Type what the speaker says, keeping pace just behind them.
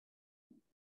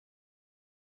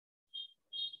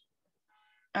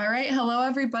All right. Hello,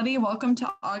 everybody. Welcome to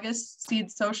August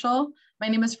Seed Social. My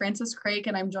name is Frances Craig,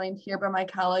 and I'm joined here by my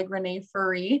colleague, Renee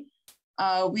Furry.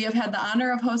 We have had the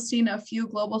honor of hosting a few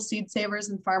global seed savers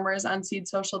and farmers on Seed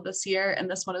Social this year,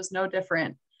 and this one is no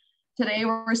different. Today,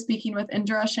 we're speaking with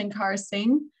Indra Shekhar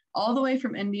Singh, all the way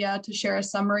from India, to share a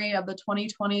summary of the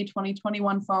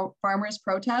 2020-2021 farmers'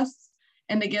 protests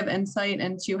and to give insight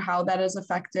into how that has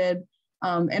affected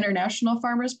international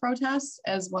farmers' protests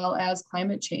as well as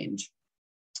climate change.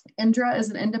 Indra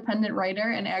is an independent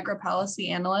writer and agri-policy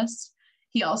analyst.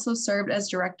 He also served as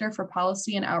Director for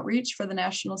Policy and Outreach for the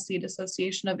National Seed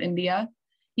Association of India.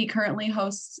 He currently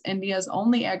hosts India's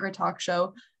only agri-talk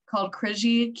show called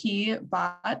Krishi Ki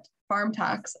Baat Farm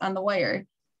Talks on The Wire.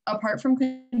 Apart from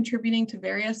contributing to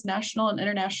various national and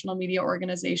international media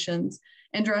organizations,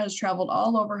 Indra has traveled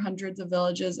all over hundreds of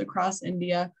villages across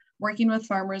India, working with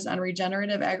farmers on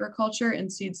regenerative agriculture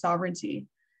and seed sovereignty.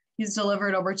 He's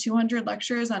delivered over 200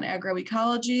 lectures on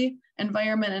agro-ecology,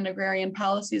 environment, and agrarian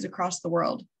policies across the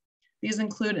world. These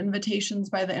include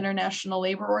invitations by the International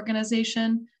Labor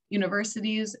Organization,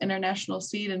 universities, international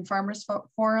seed and farmers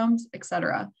forums,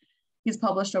 etc. He's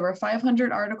published over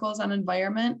 500 articles on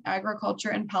environment, agriculture,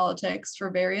 and politics for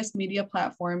various media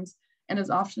platforms and is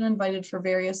often invited for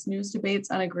various news debates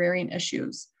on agrarian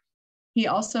issues. He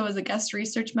also is a guest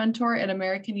research mentor at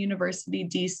American University,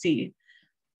 DC.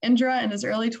 Indra, in his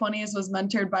early 20s, was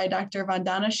mentored by Dr.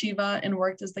 Vandana Shiva and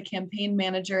worked as the campaign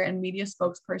manager and media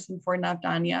spokesperson for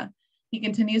Navdanya. He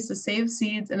continues to save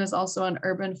seeds and is also an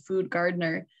urban food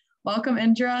gardener. Welcome,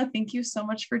 Indra. Thank you so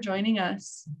much for joining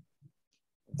us.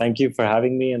 Thank you for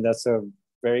having me. And that's a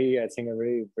very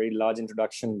large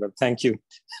introduction, but thank you.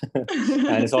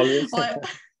 And it's always... Well,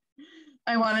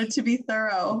 I wanted to be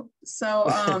thorough. So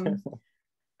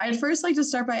I'd first like to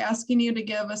start by asking you to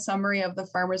give a summary of the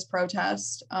farmers'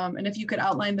 protest, and if you could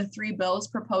outline the 3 bills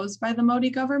proposed by the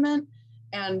Modi government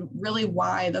and really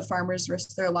why the farmers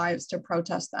risked their lives to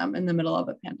protest them in the middle of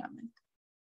a pandemic.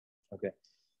 Okay.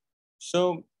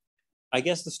 So I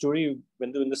guess the story,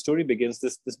 when the story begins,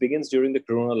 this begins during the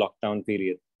Corona lockdown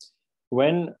period.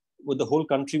 When the whole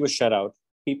country was shut out,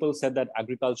 people said that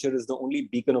agriculture is the only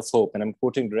beacon of hope. And I'm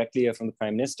quoting directly here from the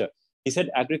Prime Minister. He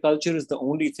said, agriculture is the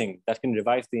only thing that can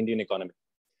revive the Indian economy.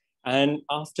 And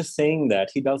after saying that,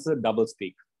 he does a double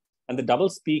speak. And the double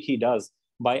speak he does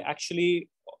by actually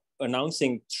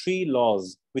announcing 3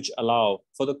 laws which allow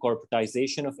for the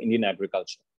corporatization of Indian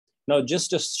agriculture. Now,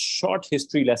 just a short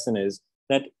history lesson is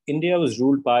that India was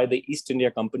ruled by the East India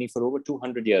Company for over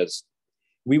 200 years.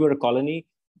 We were a colony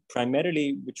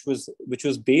primarily which was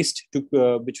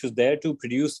there to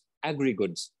produce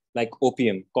agri-goods like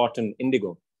opium, cotton,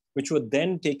 indigo, which were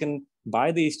then taken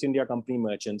by the East India Company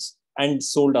merchants and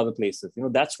sold other places.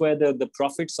 That's where the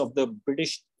profits of the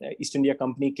British East India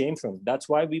Company came from. That's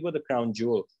why we were the crown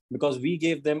jewel, because we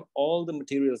gave them all the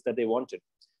materials that they wanted.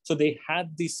 So they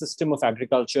had the system of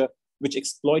agriculture which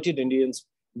exploited Indians,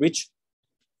 which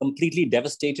completely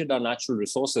devastated our natural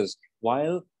resources,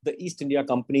 while the East India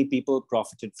Company people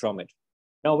profited from it.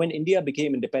 Now, when India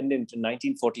became independent in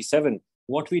 1947,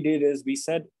 what we did is we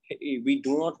said, hey, we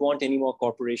do not want any more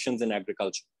corporations in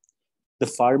agriculture. The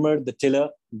farmer, the tiller,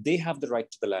 they have the right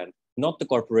to the land, not the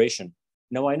corporation.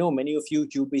 Now, I know many of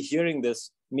you'll be hearing this.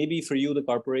 Maybe for you, the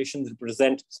corporations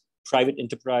represent private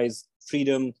enterprise,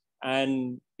 freedom,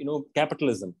 and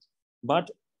capitalism.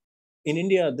 But in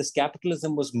India, this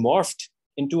capitalism was morphed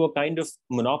into a kind of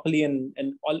monopoly and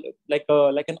like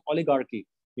an oligarchy,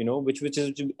 which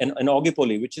is an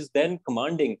oligopoly, which is then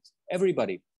commanding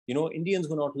everybody. Indians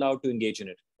were not allowed to engage in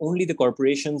it. Only the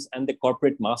corporations and the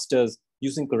corporate masters,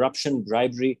 using corruption,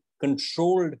 bribery,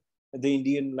 controlled the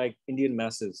Indian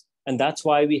masses. And that's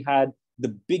why we had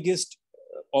the biggest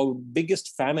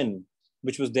famine,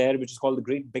 which was there, which is called the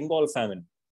Great Bengal Famine.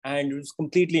 And it was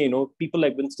completely, people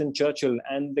like Winston Churchill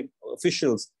and the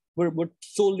officials were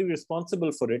solely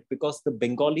responsible for it, because the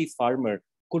Bengali farmer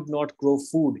could not grow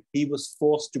food. He was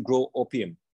forced to grow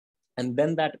opium. And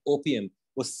then that opium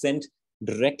was sent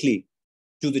directly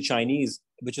to the Chinese,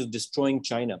 which is destroying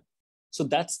China. So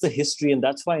that's the history, and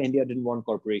that's why India didn't want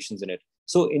corporations in it.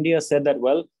 So India said that,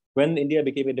 well, when India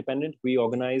became independent, we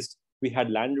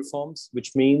had land reforms,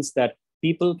 which means that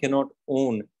people cannot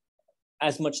own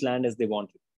as much land as they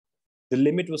wanted. The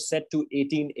limit was set to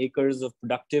 18 acres of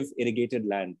productive irrigated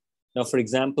land. Now, for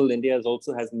example, India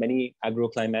also has many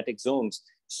agroclimatic zones.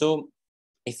 So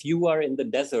if you are in the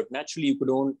desert, naturally you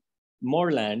could own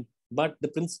more land, but the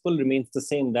principle remains the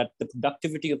same, that the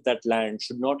productivity of that land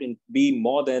should not be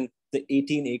more than the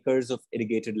 18 acres of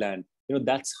irrigated land.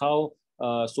 That's how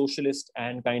socialist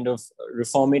and kind of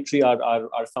reformatory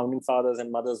our founding fathers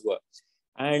and mothers were.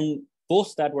 And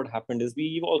post that, what happened is we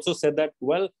also said that,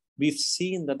 well, we've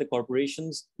seen that the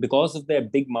corporations, because of their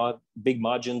big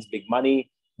margins, big money,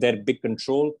 their big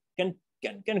control, can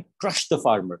crush the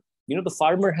farmer. The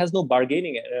farmer has no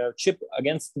bargaining chip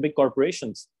against the big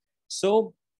corporations.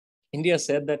 So India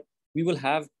said that we will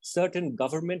have certain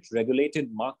government regulated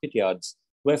market yards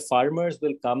where farmers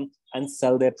will come and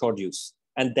sell their produce.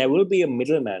 And there will be a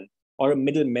middleman or a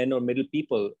middlemen or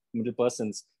middle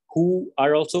persons who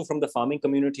are also from the farming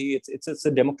community. It's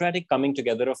a democratic coming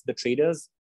together of the traders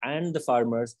and the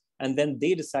farmers. And then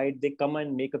they decide, they come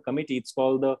and make a committee. It's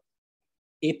called the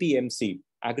APMC,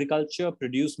 Agriculture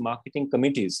Produce Marketing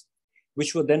Committees,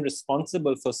 which were then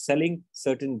responsible for selling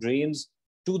certain grains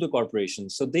to the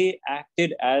corporations. So they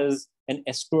acted as an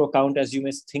escrow account, as you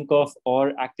may think of,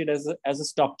 or acted as a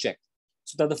stop check,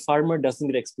 so that the farmer doesn't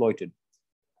get exploited.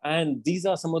 And these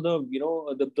are some of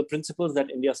the principles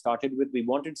that India started with. We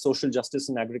wanted social justice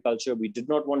in agriculture. We did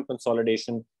not want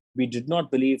consolidation. We did not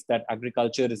believe that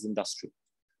agriculture is industry.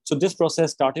 So this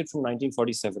process started from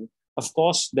 1947. Of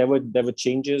course, there were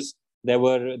changes. There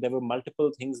were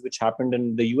multiple things which happened,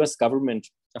 and the US government,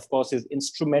 of course, is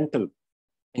instrumental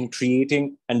in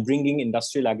creating and bringing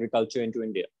industrial agriculture into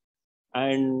India.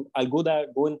 And I'll go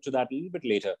into that a little bit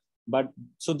later. But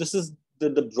so this is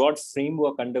the broad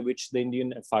framework under which the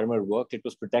Indian farmer worked. It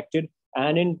was protected.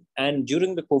 And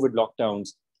during the COVID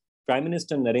lockdowns, Prime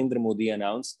Minister Narendra Modi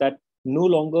announced that no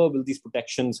longer will these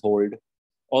protections hold,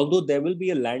 although there will be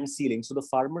a land ceiling. So the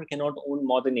farmer cannot own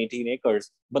more than 18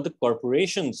 acres, but the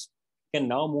corporations can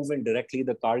now move in directly.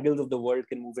 The Cargills of the world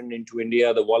can move into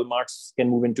India. The Walmarts can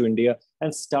move into India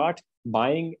and start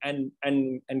buying and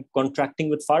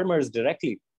contracting with farmers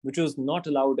directly, which was not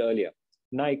allowed earlier.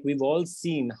 Like, we've all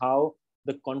seen how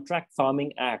the Contract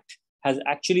Farming Act has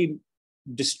actually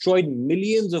destroyed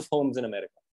millions of homes in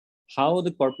America. How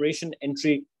the corporation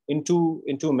entry into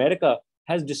America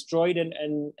has destroyed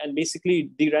and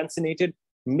basically derancinated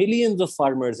millions of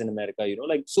farmers in America.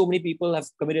 Like, so many people have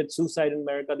committed suicide in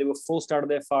America. They were forced out of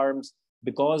their farms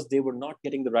because they were not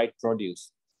getting the right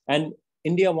produce. And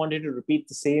India wanted to repeat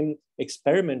the same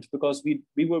experiment because we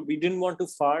didn't want to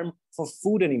farm for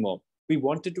food anymore. We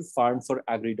wanted to farm for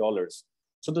agri dollars.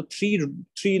 So the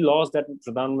three laws that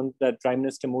Prime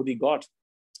Minister Modi got,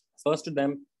 first of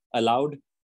them allowed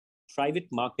private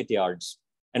market yards.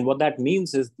 And what that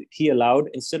means is he allowed,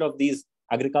 instead of these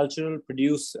agricultural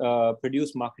produce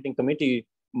marketing committee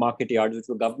market yards, which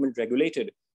were government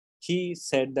regulated, he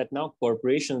said that now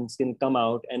corporations can come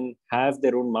out and have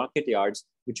their own market yards,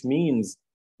 which means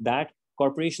that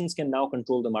corporations can now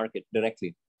control the market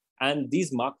directly. And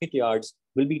these market yards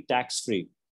will be tax-free,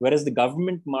 whereas the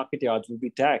government market yards will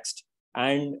be taxed,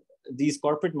 and these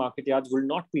corporate market yards will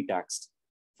not be taxed.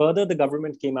 Further, the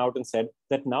government came out and said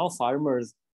that now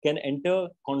farmers can enter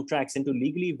contracts into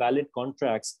legally valid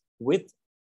contracts with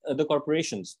the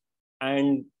corporations.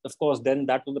 And of course, then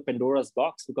that was the Pandora's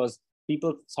box, because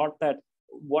people thought that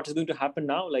what is going to happen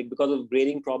now, like because of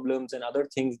grading problems and other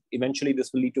things, eventually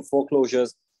this will lead to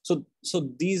foreclosures. So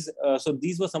these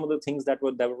were some of the things that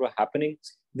were happening.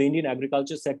 The Indian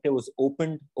agriculture sector was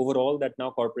opened overall, that now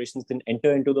corporations can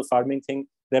enter into the farming thing.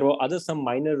 There were some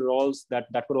minor laws that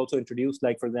were also introduced,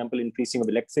 like, for example, increasing of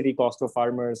electricity cost for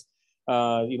farmers,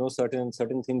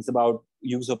 certain things about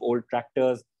use of old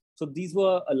tractors. So these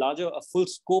were a full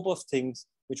scope of things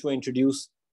which were introduced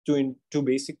to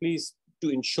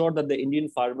ensure that the Indian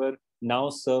farmer now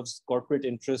serves corporate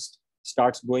interest,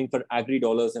 starts going for agri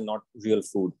dollars and not real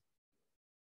food.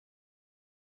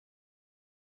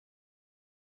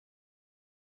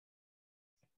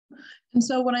 And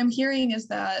so what I'm hearing is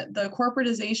that the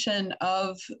corporatization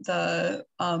of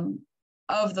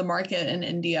the market in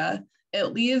India, it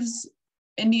leaves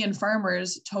Indian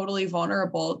farmers totally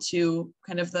vulnerable to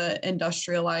kind of the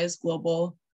industrialized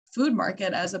global food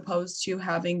market, as opposed to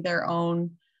having their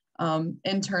own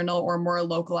internal or more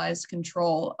localized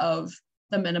control of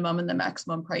the minimum and the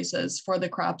maximum prices for the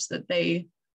crops that they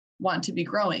want to be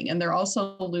growing. And they're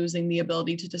also losing the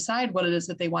ability to decide what it is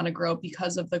that they want to grow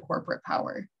because of the corporate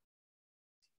power.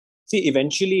 See,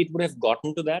 eventually it would have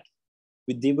gotten to that.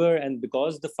 And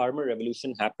because the farmer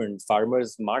revolution happened,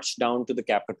 farmers marched down to the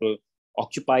capital,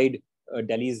 occupied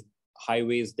Delhi's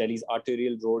highways, Delhi's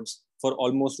arterial roads for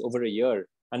almost over a year.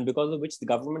 And because of which the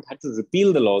government had to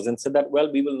repeal the laws and said that,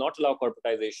 well, we will not allow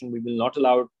corporatization, we will not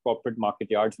allow corporate market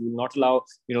yards, we will not allow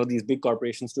these big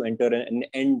corporations to enter and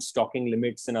end stocking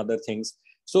limits and other things.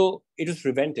 So it was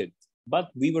prevented. But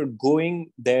we were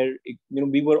going there,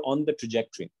 we were on the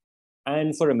trajectory.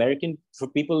 And for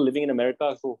people living in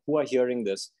America who are hearing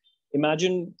this,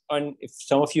 imagine, and if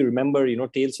some of you remember,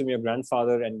 tales from your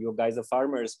grandfather, and you guys are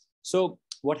farmers. So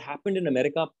what happened in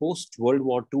America post World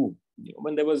War II,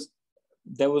 when there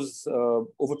was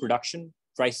overproduction,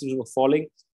 prices were falling,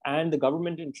 and the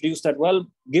government introduced that, well,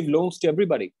 give loans to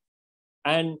everybody.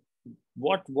 And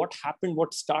what happened,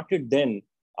 what started then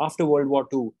after World War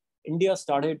II, India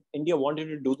wanted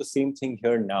to do the same thing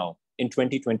here now in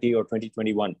 2020 or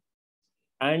 2021.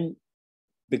 And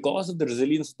because of the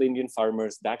resilience of the Indian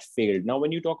farmers, that failed. Now,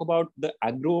 when you talk about the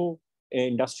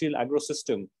industrial agro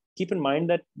system, keep in mind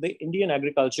that the Indian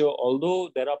agriculture, although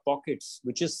there are pockets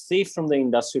which is safe from the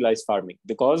industrialized farming,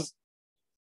 because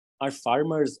our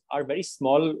farmers are very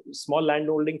small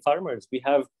landholding farmers. We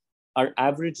have our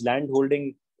average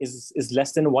landholding is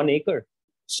less than 1 acre.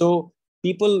 So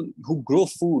people who grow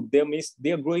food,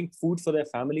 they are growing food for their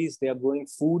families, they are growing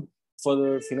food for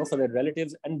their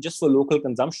relatives and just for local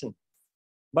consumption.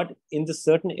 But in the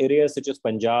certain areas such as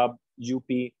Punjab, UP,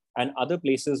 and other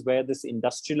places where this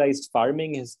industrialized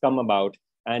farming has come about,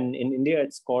 and in India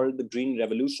it's called the Green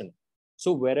Revolution.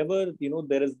 So wherever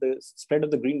there is the spread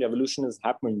of the Green Revolution has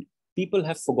happened, people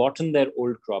have forgotten their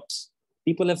old crops.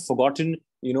 People have forgotten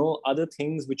other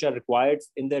things which are required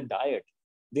in their diet.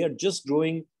 They are just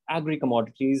growing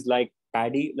agri-commodities like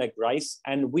paddy, like rice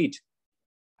and wheat,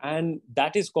 and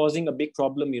that is causing a big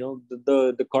problem.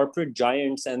 The corporate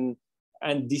giants and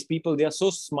these people, they are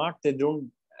so smart, they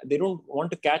don't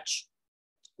want to catch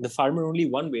the farmer only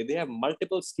one way. They have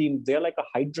multiple schemes. They are like a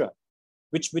hydra,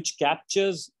 which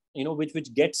captures,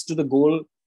 which gets to the goal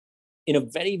in a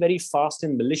very, very fast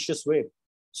and malicious way.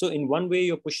 So in one way,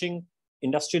 you're pushing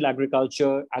industrial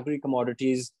agriculture,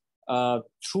 agri-commodities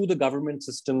through the government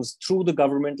systems, through the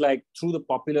government, like through the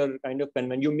popular kind of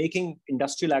convention. You're making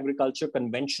industrial agriculture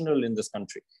conventional in this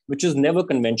country, which is never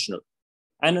conventional.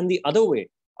 And on the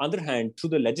other hand,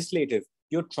 through the legislative,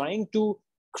 you're trying to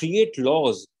create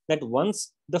laws that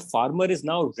once the farmer is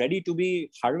now ready to be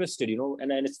harvested,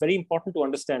 and it's very important to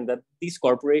understand that these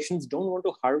corporations don't want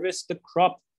to harvest the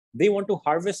crop. They want to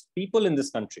harvest people in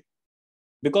this country.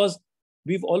 Because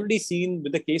we've already seen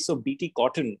with the case of BT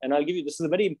cotton, and I'll give you, this is a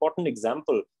very important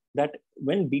example, that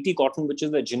when BT cotton, which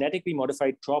is a genetically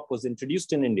modified crop, was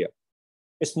introduced in India,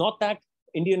 it's not that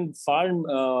Indian farm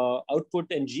output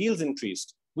and yields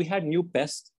increased. We had new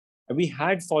pests, we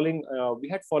had falling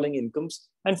incomes,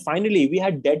 and finally we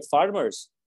had dead farmers.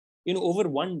 Over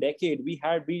 1 decade,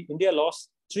 India lost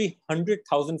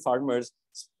 300,000 farmers,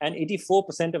 and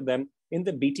 84% of them in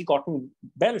the BT cotton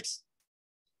belts.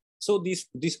 So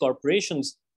these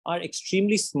corporations are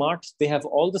extremely smart. They have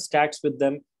all the stats with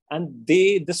them, and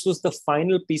this was the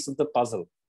final piece of the puzzle.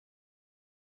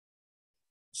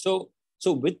 So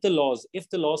with the laws, if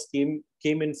the laws came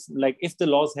in, like if the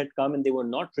laws had come and they were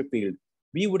not repealed,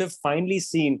 we would have finally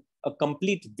seen a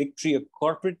complete victory, a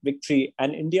corporate victory,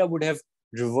 and India would have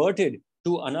reverted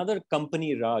to another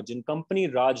company Raj. In company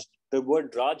Raj, the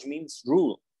word Raj means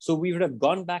rule. So we would have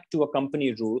gone back to a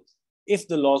company rule if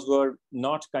the laws were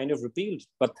not kind of repealed.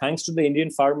 But thanks to the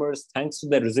Indian farmers, thanks to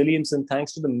their resilience, and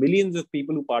thanks to the millions of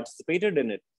people who participated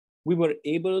in it, we were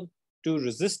able to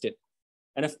resist it.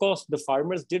 And of course, the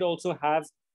farmers did also have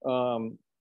an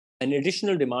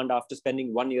additional demand after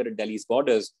spending 1 year at Delhi's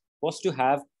borders, was to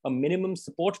have a minimum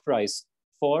support price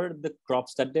for the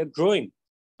crops that they're growing.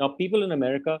 Now, people in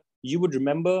America, you would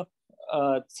remember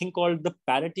a thing called the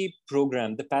parity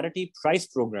program, the parity price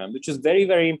program, which is very,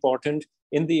 very important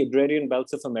in the agrarian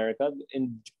belts of America.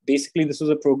 And basically, this was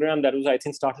a program that was, I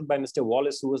think, started by Mr.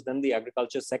 Wallace, who was then the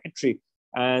agriculture secretary.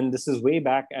 And this is way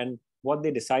back. And what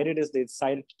they decided is they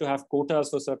decided to have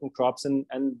quotas for certain crops, and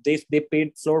they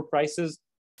paid floor prices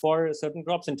for certain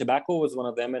crops, and tobacco was one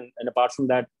of them. And apart from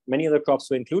that, many other crops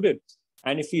were included.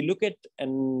 And if you look at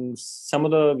some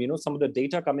of the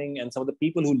data coming and some of the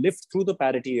people who lived through the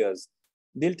parity years,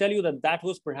 they'll tell you that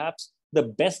was perhaps the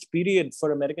best period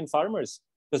for American farmers,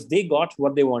 because they got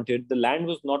what they wanted. The land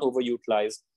was not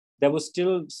overutilized. There was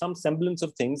still some semblance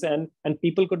of things, and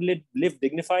people could live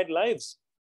dignified lives.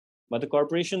 But the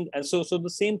corporation, and so the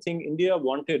same thing, India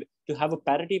wanted to have a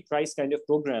parity price kind of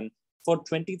program for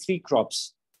 23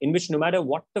 crops, in which no matter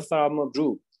what the farmer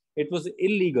grew, it was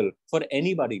illegal for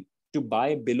anybody to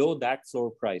buy below that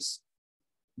floor price.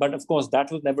 But of course,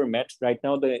 that was never met. Right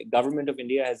now, the government of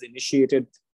India has initiated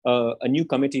a new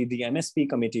committee, the MSP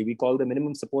committee. We call the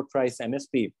minimum support price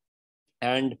MSP.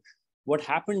 And what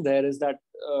happened there is that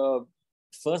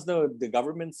first the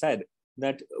government said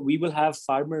that we will have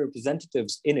farmer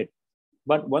representatives in it.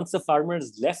 But once the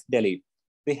farmers left Delhi,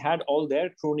 they had all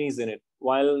their cronies in it,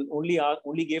 while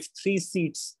only gave 3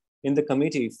 seats in the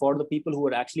committee for the people who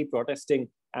were actually protesting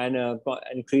and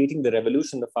creating the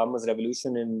revolution, the farmers'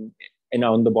 revolution in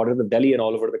on the borders of Delhi and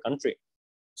all over the country.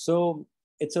 So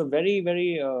it's a very,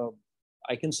 very,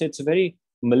 I can say it's a very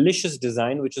malicious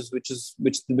design, which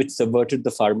subverted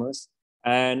the farmers.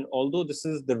 And although this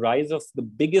is the rise of the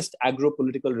biggest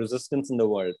agro-political resistance in the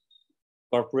world,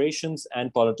 corporations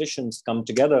and politicians come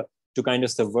together to kind of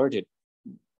subvert it.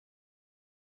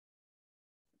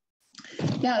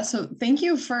 Yeah, so thank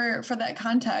you for that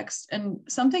context. And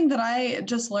something that I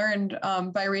just learned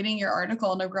by reading your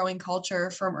article in A Growing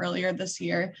Culture from earlier this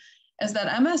year is that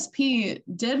MSP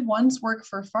did once work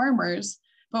for farmers,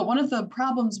 but one of the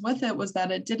problems with it was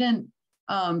that it didn't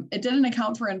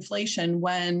account for inflation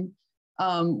when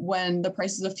the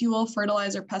prices of fuel,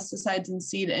 fertilizer, pesticides, and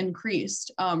seed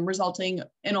increased, resulting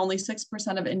in only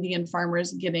 6% of Indian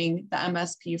farmers getting the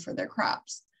MSP for their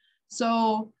crops.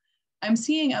 So I'm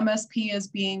seeing MSP as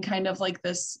being kind of like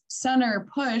this center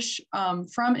push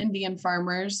from Indian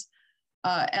farmers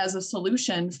as a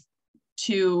solution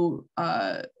to,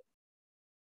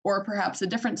 or perhaps a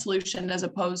different solution as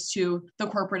opposed to the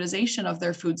corporatization of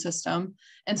their food system.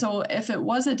 And so if it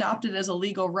was adopted as a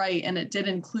legal right and it did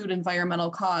include environmental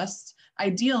costs,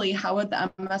 ideally, how would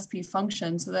the MSP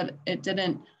function so that it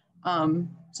didn't,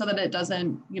 so that it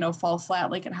doesn't, fall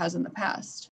flat like it has in the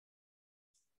past?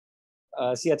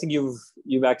 See, I think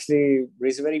you've actually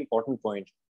raised a very important point.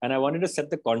 And I wanted to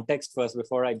set the context first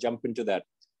before I jump into that.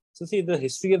 So see, the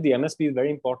history of the MSP is very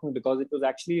important because it was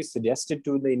actually suggested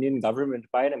to the Indian government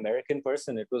by an American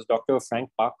person. It was Dr. Frank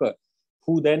Parker,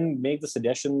 who then made the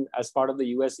suggestion as part of the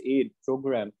US aid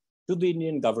program to the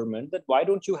Indian government that why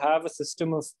don't you have a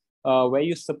system of where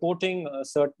you're supporting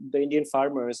the Indian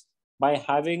farmers by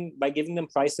giving them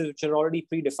prices which are already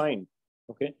predefined.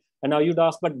 Okay. And now you'd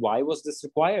ask, but why was this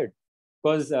required?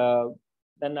 Because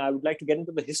then I would like to get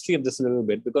into the history of this a little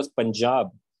bit, because Punjab,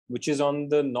 which is on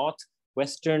the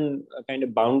northwestern kind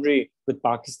of boundary with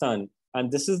Pakistan,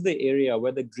 and this is the area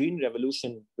where the Green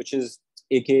Revolution, which is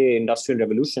aka Industrial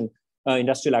Revolution,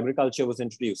 industrial agriculture was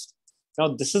introduced. Now,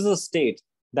 this is a state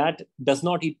that does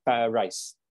not eat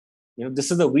rice. This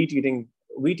is a wheat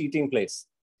eating place.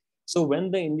 So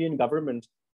when the Indian government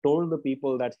told the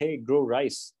people that, hey, grow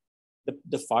rice,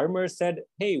 the farmers said,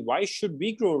 hey, why should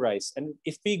we grow rice? And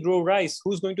if we grow rice,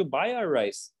 who's going to buy our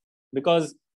rice?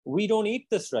 Because we don't eat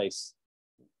this rice,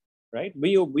 right?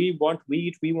 We want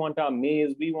wheat, we want our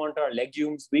maize, we want our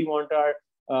legumes, we want our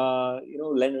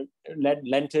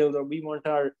lentils, or we want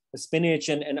our spinach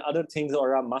and other things,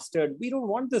 or our mustard. We don't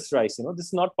want this rice. This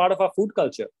is not part of our food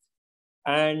culture.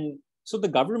 And so the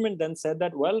government then said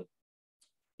that, well,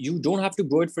 you don't have to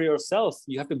grow it for yourself.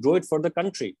 You have to grow it for the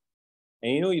country.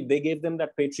 And they gave them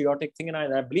that patriotic thing, and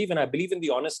I believe in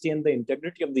the honesty and the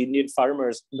integrity of the Indian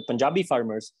farmers, the Punjabi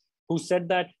farmers, who said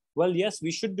that, well, yes,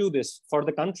 we should do this for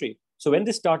the country. So when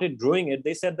they started growing it,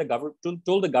 they said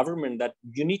told the government that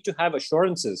you need to have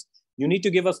assurances. You need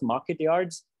to give us market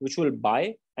yards which will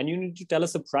buy, and you need to tell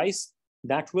us a price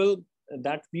that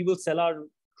we will sell our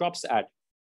crops at.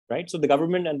 Right? So the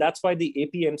government, and that's why the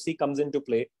APMC comes into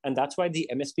play, and that's why the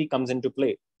MSP comes into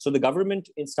play. So the government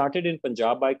started in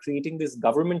Punjab by creating these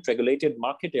government-regulated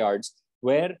market yards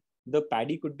where the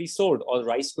paddy could be sold or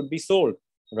rice could be sold,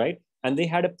 right? And they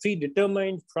had a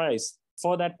predetermined price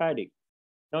for that paddy.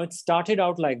 Now it started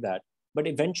out like that, but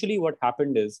eventually what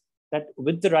happened is that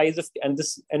with the rise of,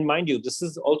 and mind you, this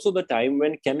is also the time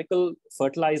when chemical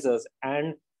fertilizers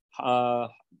and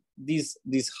these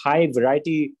high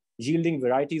variety yielding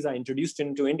varieties are introduced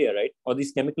into India, right? Or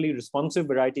these chemically responsive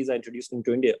varieties are introduced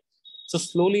into India. So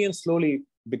slowly and slowly,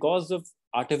 because of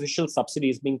artificial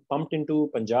subsidies being pumped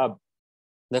into Punjab,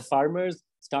 the farmers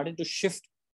started to shift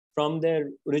from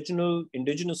their original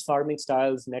indigenous farming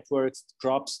styles, networks,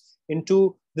 crops,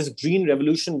 into this green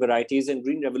revolution varieties and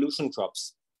green revolution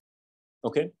crops.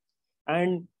 Okay.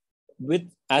 And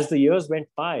as the years went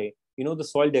by, the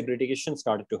soil degradation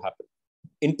started to happen.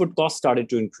 Input costs started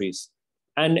to increase.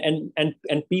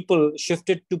 And people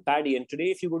shifted to paddy. And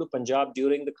today, if you go to Punjab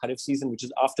during the Kharif season, which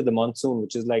is after the monsoon,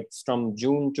 which is like from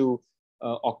June to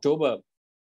October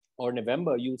or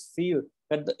November, you feel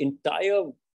that the entire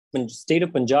state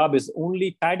of Punjab is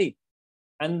only paddy.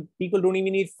 And people don't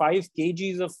even need 5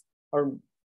 kgs or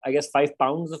I guess 5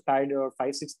 pounds of paddy, or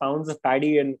 5-6 pounds of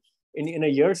paddy in a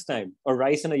year's time, or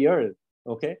rice in a year.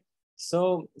 Okay.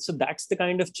 So that's the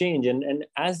kind of change. And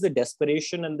as the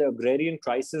desperation and the agrarian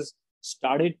crisis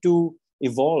started to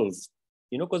evolve,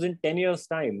 because in 10 years'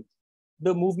 time,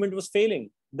 the movement was failing.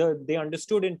 They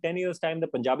understood in 10 years' time, the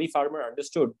Punjabi farmer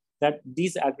understood that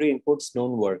these agri-inputs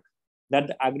don't work, that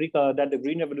the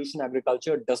Green Revolution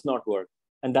agriculture does not work.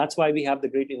 And that's why we have the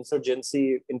great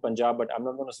insurgency in Punjab, but I'm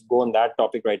not going to go on that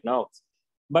topic right now.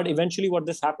 But eventually what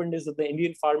this happened is that the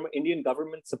Indian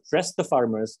government suppressed the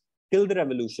farmers, killed the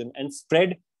revolution, and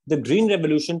spread the Green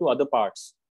Revolution to other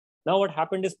parts. Now what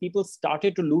happened is people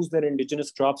started to lose their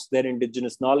indigenous crops, their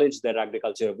indigenous knowledge, their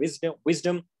agricultural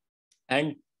wisdom,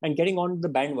 and getting on the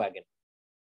bandwagon.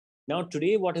 Now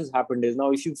today what has happened is,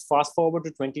 now if you fast forward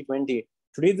to 2020,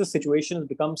 today the situation has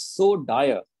become so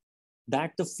dire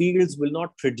that the fields will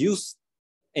not produce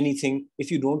anything if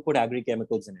you don't put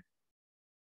agri-chemicals in it.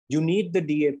 You need the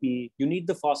DAP, you need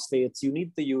the phosphates, you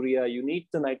need the urea, you need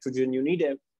the nitrogen, you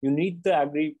need the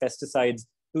agri-pesticides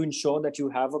to ensure that you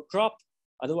have a crop.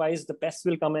 Otherwise, the pests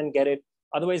will come and get it.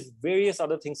 Otherwise, various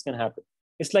other things can happen.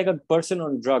 It's like a person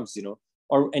on drugs,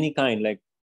 or any kind. Like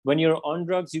when you're on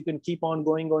drugs, you can keep on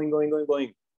going.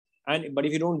 But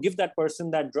if you don't give that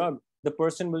person that drug, the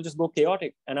person will just go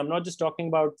chaotic. And I'm not just talking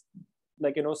about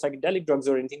psychedelic drugs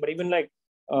or anything, but even like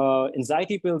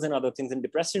anxiety pills and other things, and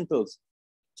depression pills.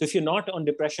 So if you're not on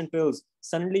depression pills,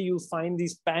 suddenly you find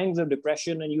these pangs of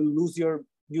depression and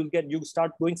you'll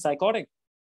start going psychotic.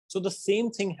 So the same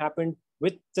thing happened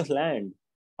with the land.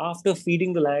 After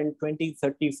feeding the land 20,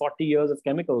 30, 40 years of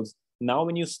chemicals, now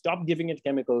when you stop giving it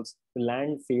chemicals, the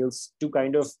land fails to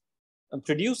kind of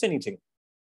produce anything.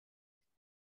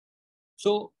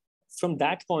 So from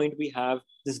that point, we have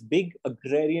this big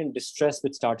agrarian distress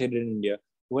which started in India,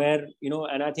 where,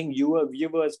 and I think your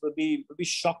viewers will be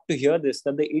shocked to hear this,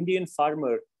 that the Indian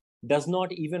farmer does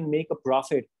not even make a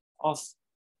profit of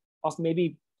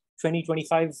maybe $20,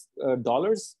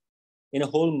 $25 in a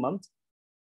whole month.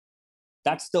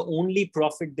 That's the only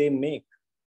profit they make.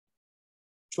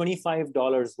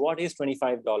 $25. What is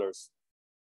 $25?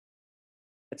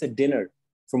 That's a dinner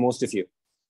for most of you.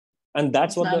 And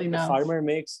that's what the farmer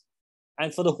makes.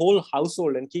 And for the whole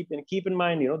household, and keep in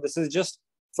mind, this is just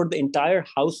for the entire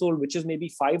household, which is maybe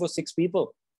 5 or 6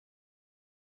 people.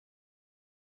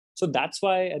 So that's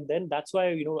why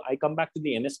I come back to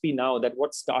the MSP now, that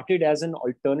what started as an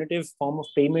alternative form of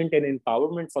payment and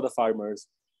empowerment for the farmers,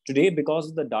 today, because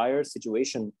of the dire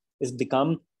situation, has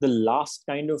become the last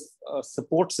kind of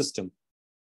support system.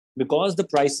 Because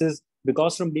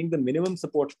from being the minimum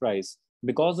support price,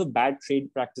 because of bad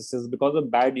trade practices, because of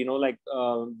bad,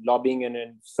 lobbying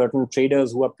and certain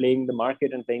traders who are playing the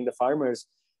market and playing the farmers,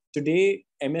 today,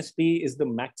 MSP is the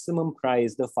maximum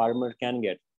price the farmer can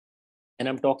get. And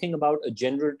I'm talking about a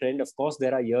general trend. Of course,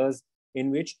 there are years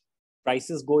in which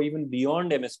prices go even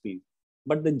beyond MSP.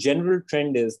 But the general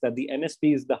trend is that the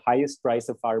MSP is the highest price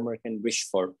a farmer can wish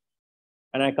for.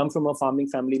 And I come from a farming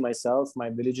family myself.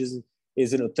 My village is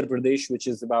in Uttar Pradesh, which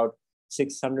is about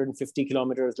 650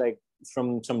 kilometers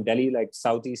from Delhi, like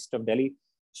southeast of Delhi.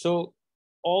 So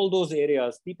all those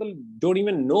areas, people don't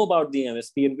even know about the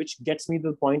MSP, and which gets me to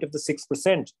the point of the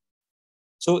 6%.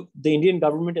 So the Indian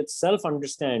government itself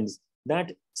understands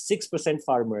that 6%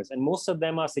 farmers, and most of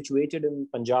them are situated in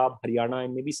Punjab, Haryana,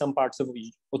 and maybe some parts of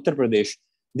Uttar Pradesh,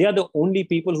 they are the only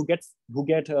people who get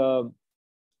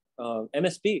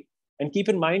MSP. And keep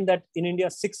in mind that in India,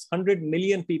 600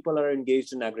 million people are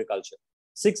engaged in agriculture.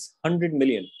 600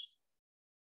 million.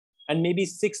 And maybe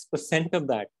 6% of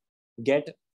that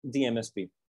get the MSP.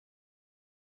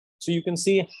 So you can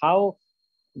see how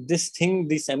this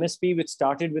MSP, which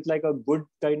started with like a good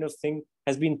kind of thing,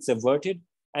 has been subverted.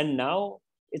 And now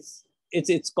it's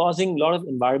causing a lot of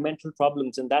environmental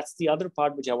problems. And that's the other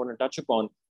part which I want to touch upon,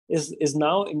 is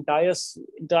now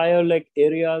entire like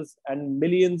areas and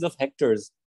millions of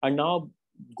hectares are now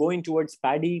going towards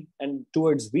paddy and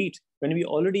towards wheat, when we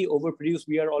already overproduce.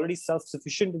 We are already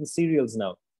self-sufficient in cereals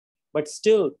now. But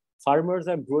still, farmers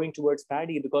are growing towards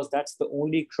paddy because that's the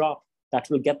only crop that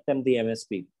will get them the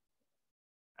MSP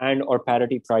and or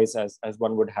parity price as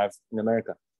one would have in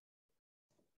America.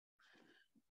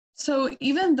 So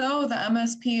even though the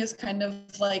MSP is kind of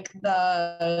like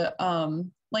the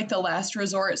last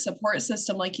resort support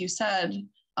system, like you said,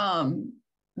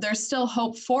 there's still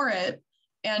hope for it.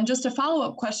 And just a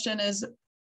follow-up question is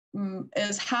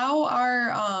how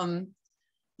are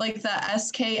like the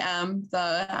SKM,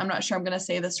 I'm not sure I'm going to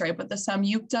say this right, but the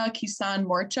Samyukta Kisan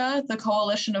Morcha, the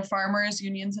coalition of farmers,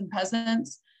 unions, and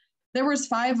peasants, there was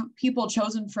 5 people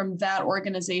chosen from that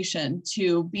organization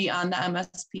to be on the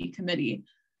MSP committee.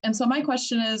 And so my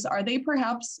question is, are they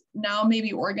perhaps now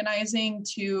maybe organizing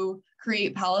to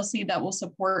create policy that will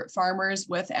support farmers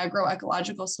with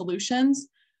agro-ecological solutions,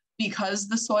 because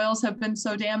the soils have been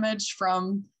so damaged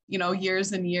from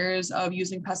years and years of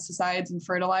using pesticides and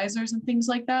fertilizers and things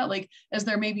like that? Like, is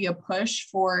there maybe a push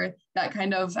for that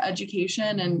kind of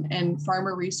education and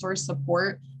farmer resource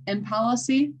support in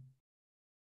policy?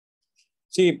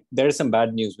 See, there is some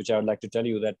bad news, which I would like to tell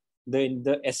you, that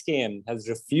the SKM has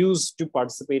refused to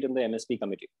participate in the MSP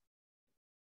committee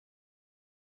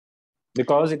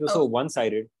because it was so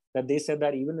one-sided that they said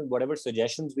that even whatever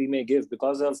suggestions we may give,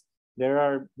 because of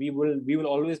we will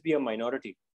always be a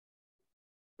minority,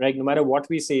 right? No matter what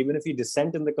we say, even if we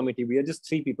dissent in the committee, we are just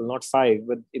 3 people, not 5.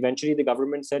 But eventually the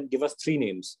government said, give us 3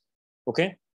 names.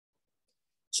 Okay.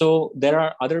 So there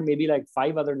are maybe like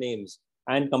 5 other names.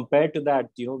 And compared to that,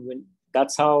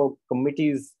 that's how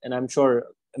committees, and I'm sure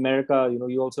America,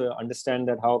 you also understand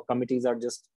that how committees are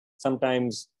just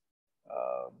sometimes,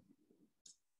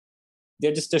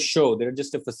 they're just a show. They're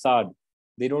just a facade.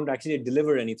 They don't actually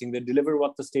deliver anything. They deliver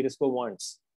what the status quo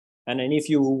wants. And any of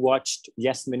you who watched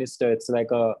Yes Minister, it's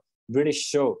like a British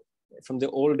show from the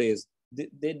old days.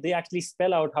 They actually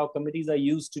spell out how committees are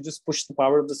used to just push the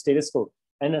power of the status quo.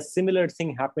 And a similar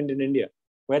thing happened in India,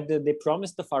 where they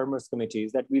promised the farmers'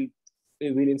 committees that we'll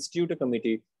institute a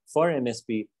committee for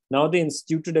MSP. Now they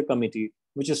instituted a committee,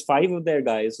 which is 5 of their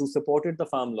guys who supported the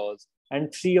farm laws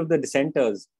and 3 of the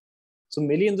dissenters. So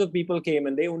millions of people came,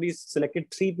 and they only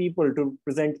selected 3 people to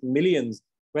represent millions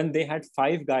when they had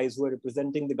 5 guys who were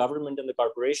representing the government and the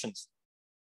corporations.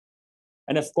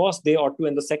 And of course, they ought to.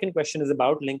 And the second question is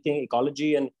about linking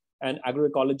ecology and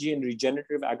agroecology and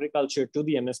regenerative agriculture to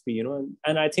the MSP.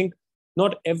 And I think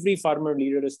not every farmer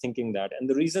leader is thinking that. And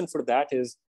the reason for that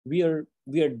is we are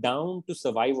down to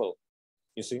survival.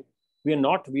 You see, we are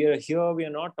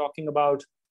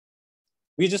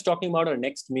just talking about our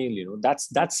next meal.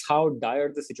 That's how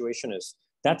dire the situation is.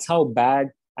 That's how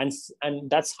bad, and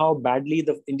that's how badly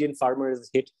the Indian farmer is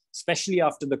hit, especially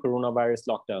after the coronavirus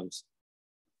lockdowns.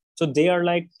 So they are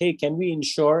like, hey, can we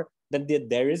ensure that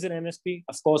there is an MSP?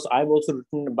 Of course, I've also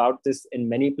written about this in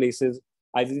many places.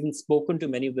 I've even spoken to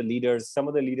many of the leaders. Some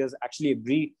of the leaders actually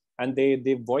agree, and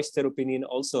they voiced their opinion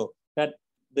also, that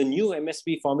the new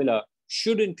MSP formula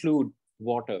should include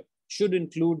water, should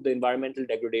include the environmental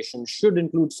degradation, should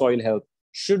include soil health,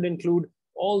 should include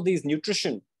all these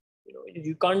nutrition.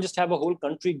 You can't just have a whole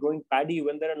country growing paddy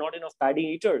when there are not enough paddy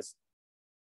eaters.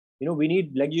 We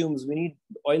need legumes, we need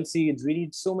oil seeds, we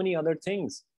need so many other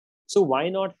things. So why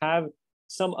not have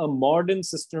a modern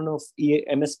system of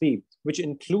MSP, which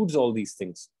includes all these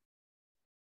things?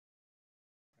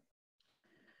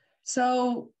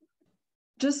 So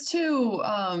just to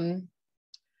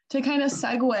kind of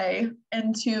segue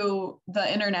into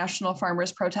the international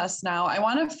farmers' protests now, I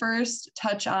want to first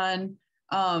touch on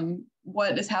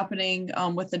what is happening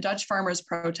with the Dutch farmers'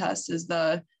 protest is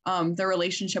the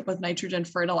relationship with nitrogen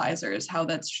fertilizers, how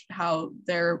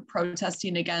they're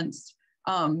protesting against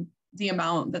the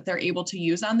amount that they're able to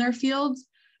use on their fields.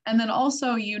 And then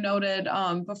also you noted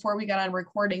before we got on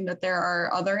recording that there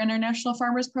are other international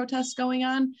farmers' protests going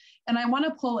on. And I want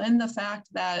to pull in the fact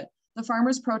that the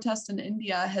farmers' protest in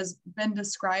India has been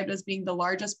described as being the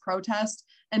largest protest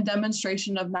and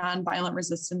demonstration of nonviolent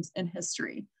resistance in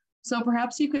history. So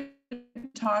perhaps you could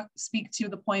speak to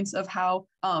the points of how,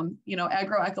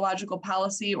 agro-ecological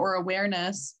policy or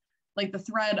awareness, like the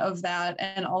thread of that,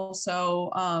 and also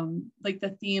like the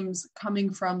themes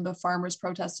coming from the farmers'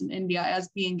 protest in India as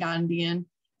being Gandhian,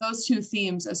 those 2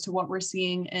 themes as to what we're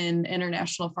seeing in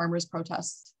international farmers'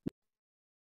 protests.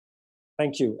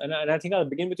 Thank you. And I think I'll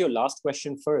begin with your last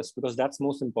question first, because that's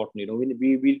most important.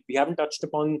 We haven't touched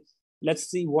upon, let's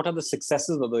see, what are the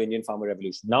successes of the Indian farmer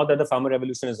revolution? Now that the farmer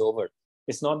revolution is over,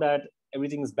 it's not that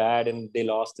everything is bad and they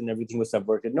lost and everything was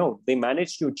subverted. No, they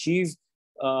managed to achieve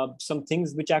some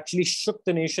things which actually shook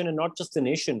the nation, and not just the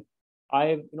nation.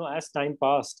 As time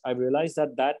passed, I realized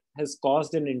that has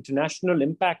caused an international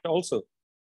impact also.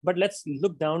 But let's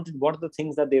look down to what are the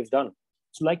things that they've done.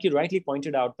 So like you rightly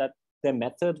pointed out, that their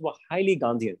methods were highly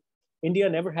Gandhian. India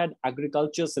never had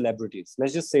agriculture celebrities.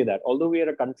 Let's just say that. Although we are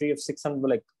a country of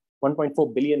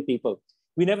 1.4 billion people,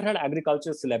 we never had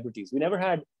agriculture celebrities. We never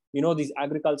had, these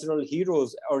agricultural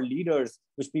heroes or leaders,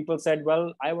 which people said,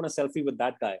 well, I want a selfie with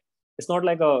that guy. It's not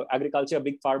like a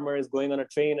big farmer is going on a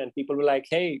train and people were like,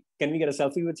 hey, can we get a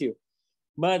selfie with you?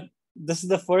 But this is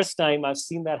the first time I've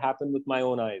seen that happen with my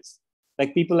own eyes.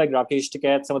 Like people like Rakesh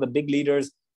Tiket, some of the big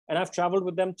leaders, and I've traveled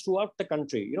with them throughout the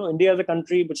country. India is a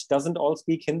country which doesn't all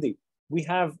speak Hindi. We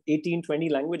have 18, 20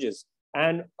 languages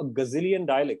and a gazillion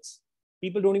dialects.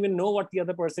 People don't even know what the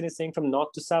other person is saying from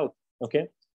north to south, okay?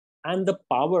 And the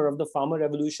power of the farmer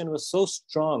revolution was so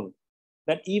strong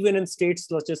that even in states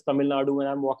such as Tamil Nadu, when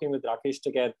I'm walking with Rakesh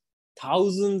Tiket,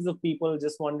 thousands of people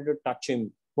just wanted to touch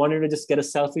him, wanted to just get a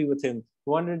selfie with him,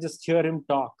 wanted to just hear him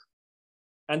talk.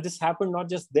 And this happened not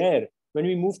just there. When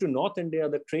we moved to North India,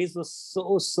 the craze was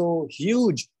so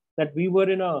huge that we were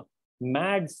in a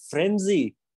mad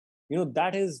frenzy.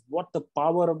 That is what the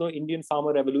power of the Indian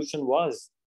farmer revolution was.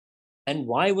 And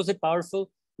why was it powerful?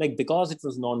 Because it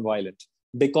was non-violent,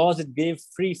 because it gave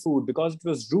free food, because it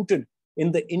was rooted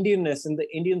in the Indianness, in the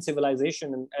Indian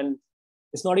civilization. And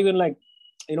it's not even like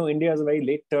India is a very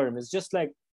late term. It's just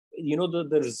like,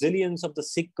 the resilience of the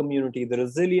Sikh community, the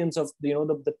resilience of,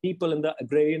 the people in the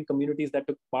agrarian communities that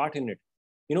took part in it.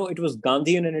 It was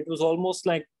Gandhian, and it was almost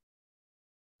like,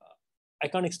 I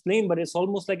can't explain, but it's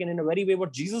almost like in a very way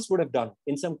what Jesus would have done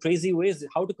in some crazy ways,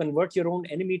 how to convert your own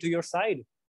enemy to your side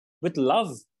with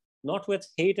love, not with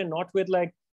hate and not with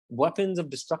like weapons of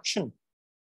destruction.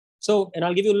 So, and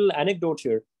I'll give you a little anecdote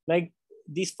here. Like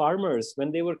these farmers,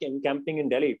 when they were camping in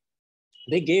Delhi,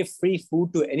 they gave free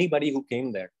food to anybody who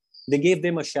came there. They gave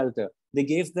them a shelter. They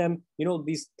gave them,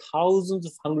 these thousands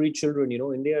of hungry children.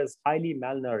 India is highly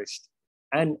malnourished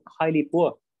and highly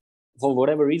poor for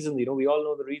whatever reason. We all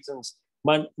know the reasons.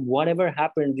 But whatever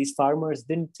happened, these farmers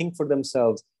didn't think for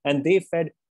themselves, and they fed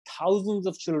thousands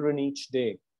of children each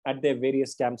day at their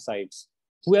various campsites.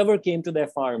 Whoever came to their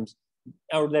farms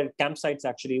or their campsites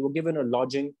actually were given a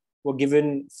lodging, were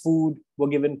given food, were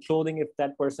given clothing if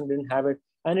that person didn't have it.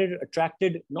 And it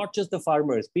attracted not just the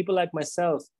farmers, people like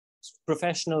myself,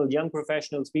 young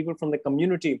professionals, people from the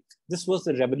community. This was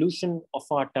the revolution of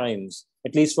our times,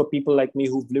 at least for people like me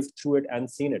who've lived through it and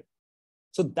seen it.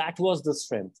 So that was the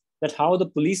strength, that how the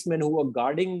policemen who were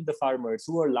guarding the farmers,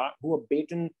 who were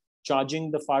baton charging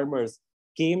the farmers,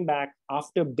 came back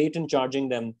after baton charging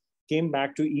them, came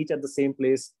back to eat at the same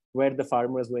place where the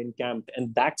farmers were encamped.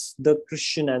 And that's the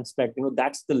Christian aspect,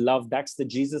 that's the love, that's the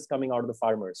Jesus coming out of the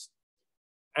farmers.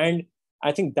 And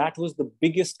I think that was the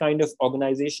biggest kind of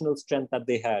organizational strength that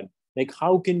they had. Like,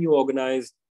 how can you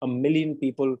organize 1 million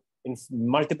people in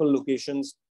multiple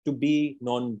locations to be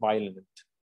non-violent?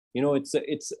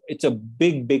 It's a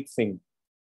big thing.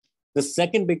 The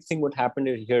second big thing what happened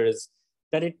here is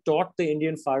that it taught the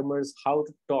Indian farmers how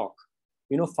to talk.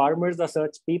 Farmers are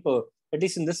such people, at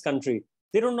least in this country,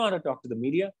 they don't know how to talk to the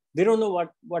media. They don't know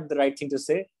what the right thing to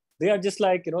say. They are just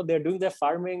like, they're doing their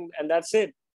farming and that's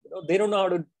it. They don't know how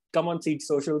to come on Seed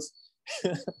Socials.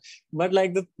 but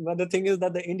the thing is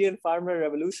that the Indian farmer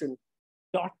revolution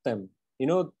taught them.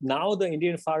 Now the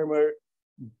Indian farmer,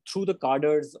 through the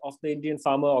cadres of the Indian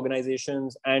farmer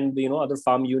organizations and other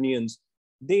farm unions,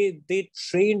 they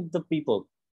trained the people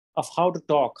of how to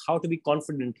talk, how to be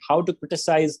confident, how to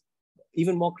criticize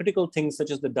even more critical things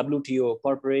such as the WTO,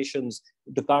 corporations,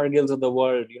 the Cargills of the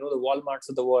world, the Walmarts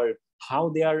of the world, how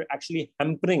they are actually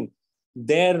hampering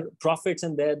their profits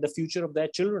and the future of their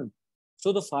children.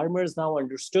 So the farmers now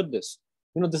understood this.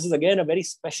 This is again a very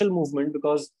special movement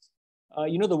because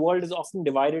the world is often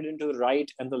divided into the right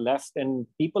and the left, and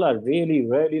people are really,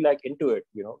 really like into it.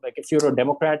 Like if you're a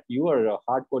Democrat, you are a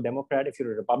hardcore Democrat. If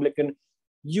you're a Republican,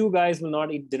 you guys will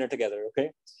not eat dinner together,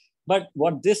 okay? But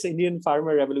what this Indian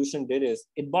farmer revolution did is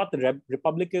it brought the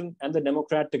Republican and the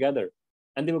Democrat together,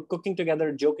 and they were cooking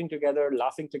together, joking together,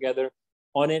 laughing together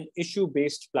on an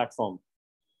issue-based platform.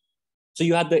 So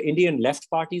you had the Indian left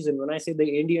parties, and when I say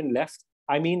the Indian left,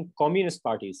 I mean communist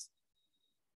parties.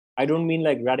 I don't mean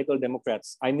like radical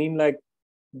Democrats. I mean like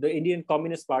the Indian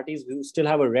communist parties who still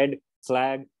have a red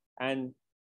flag and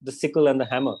the sickle and the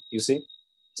hammer, you see?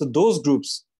 So those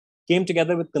groups came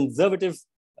together with conservative,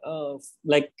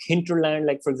 like hinterland,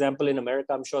 like for example, in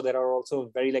America, I'm sure there are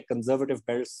also very like conservative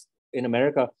belts in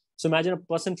America. So imagine a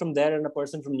person from there and a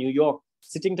person from New York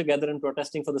sitting together and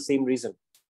protesting for the same reason.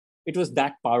 It was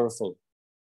that powerful.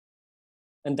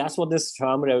 And that's what this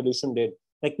farm revolution did.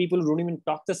 Like people who don't even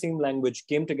talk the same language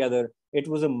came together. It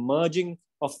was a merging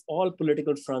of all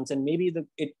political fronts, and maybe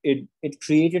it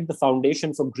created the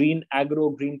foundation for green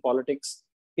politics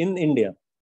in India,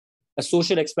 a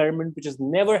social experiment which has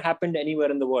never happened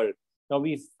anywhere in the world. Now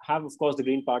we have, of course, the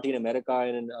Green Party in America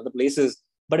and in other places,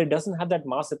 but it doesn't have that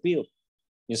mass appeal,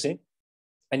 you see?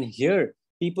 And here,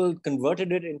 people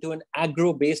converted it into an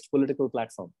agro-based political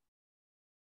platform.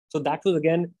 So that was,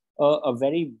 again, a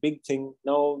very big thing.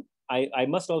 Now, I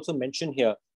must also mention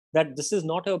here that this is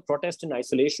not a protest in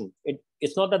isolation.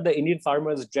 It's not that the Indian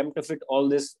farmers dreamt of it all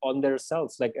this on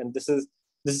themselves, and this is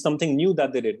something new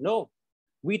that they did. No,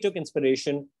 we took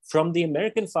inspiration from the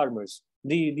American farmers,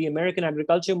 the American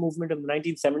agriculture movement of the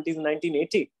 1970s and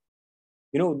 1980.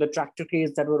 The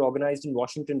tractorcades that were organized in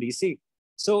Washington, D.C.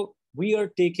 So we are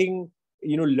taking,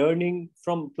 learning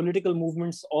from political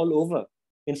movements all over.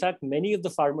 In fact, many of the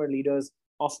farmer leaders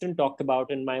often talked about,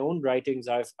 in my own writings,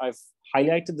 I've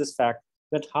highlighted this fact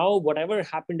that how whatever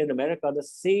happened in America, the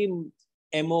same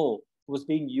MO was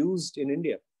being used in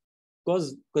India.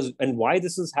 And why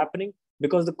this is happening?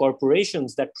 Because the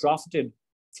corporations that profited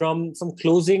from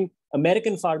closing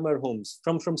American farmer homes,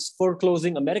 from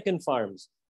foreclosing American farms,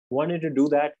 wanted to do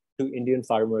that to Indian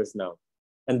farmers now.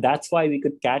 And that's why we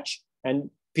could catch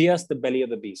and pierce the belly of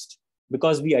the beast,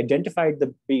 because we identified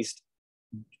the beast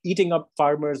eating up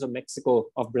farmers of Mexico,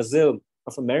 of Brazil,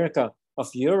 of America, of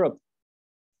Europe.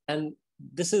 And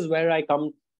this is where I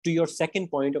come to your second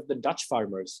point of the Dutch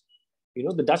farmers.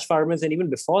 The Dutch farmers, and even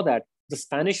before that, the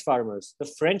Spanish farmers, the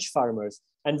French farmers,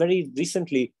 and very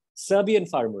recently, Serbian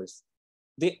farmers.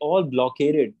 They all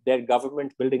blockaded their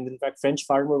government buildings. In fact, French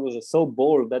farmer was so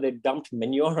bold that they dumped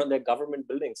manure on their government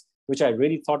buildings, which I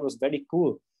really thought was very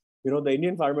cool. The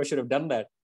Indian farmer should have done that,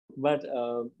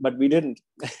 but we didn't.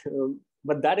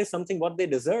 But that is something what they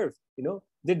deserve.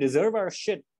 They deserve our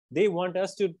shit. They want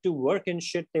us to work in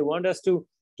shit. They want us to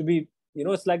be,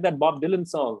 it's like that Bob Dylan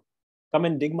song, "Come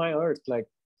and dig my earth," like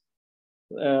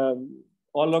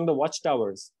all along the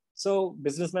watchtowers. So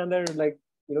businessmen, they're like,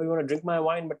 you want to drink my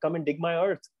wine, but come and dig my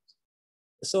earth.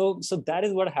 So that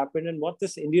is what happened, and what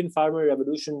this Indian farmer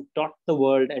revolution taught the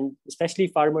world, and especially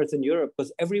farmers in Europe,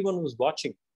 because everyone was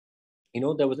watching.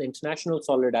 There was international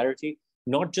solidarity,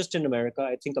 not just in America.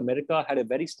 I think America had a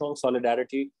very strong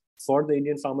solidarity for the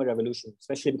Indian farmer revolution,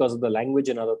 especially because of the language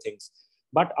and other things.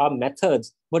 But our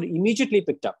methods were immediately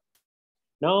picked up.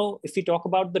 Now, if we talk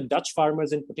about the Dutch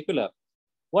farmers in particular,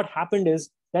 what happened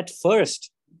is that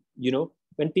first,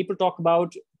 when people talk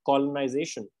about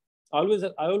colonization, I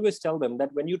always tell them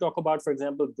that when you talk about, for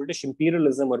example, British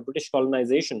imperialism or British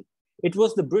colonization, it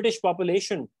was the British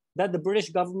population that the British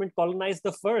government colonized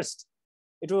the first.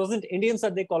 It wasn't Indians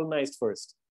that they colonized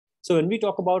first. So when we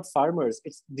talk about farmers,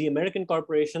 it's the American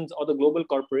corporations or the global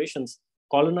corporations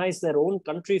colonized their own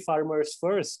country farmers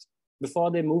first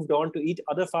before they moved on to eat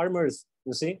other farmers,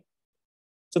 you see?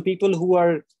 So people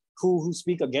who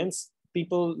speak against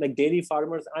people like dairy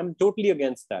farmers, I'm totally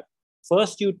against that.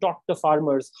 First, you taught the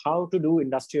farmers how to do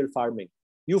industrial farming.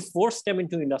 You forced them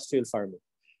into industrial farming.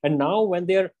 And now when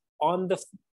they're on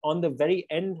the very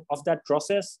end of that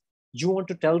process, you want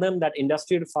to tell them that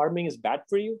industrial farming is bad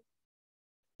for you?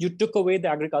 You took away the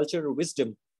agricultural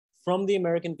wisdom from the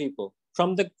American people,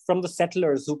 from the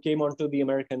settlers who came onto the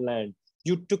American land.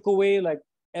 You took away like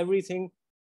everything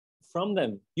from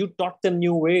them. You taught them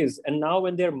new ways. And now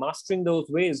when they're mastering those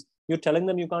ways, you're telling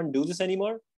them you can't do this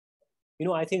anymore?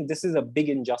 I think this is a big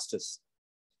injustice.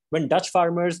 When Dutch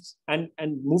farmers, and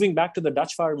moving back to the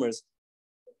Dutch farmers,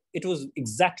 it was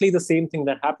exactly the same thing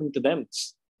that happened to them.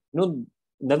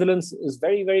 Netherlands is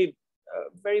very, very,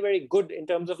 very, very good in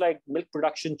terms of like milk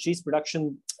production, cheese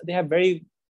production. They have very,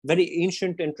 very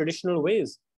ancient and traditional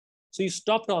ways. So you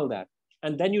stopped all that.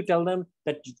 And then you tell them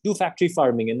that you do factory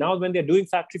farming. And now when they're doing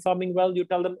factory farming well, you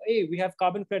tell them, hey, we have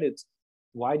carbon credits.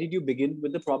 Why did you begin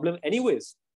with the problem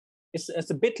anyways? It's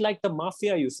a bit like the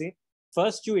mafia, you see.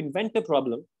 First, you invent a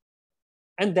problem,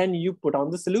 and then you put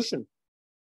on the solution.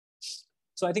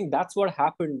 So I think that's what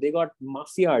happened. They got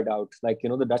mafiaed out, like,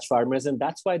 the Dutch farmers, and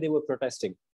that's why they were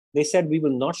protesting. They said, we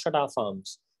will not shut our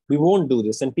farms. We won't do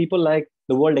this. And people like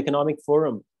the World Economic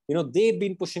Forum, they've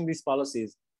been pushing these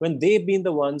policies when they've been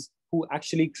the ones who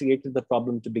actually created the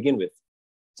problem to begin with.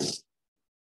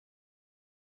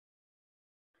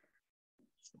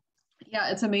 Yeah,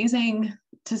 it's amazing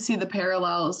to see the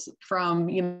parallels from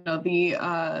the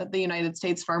United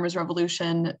States Farmers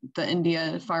Revolution, the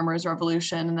India Farmers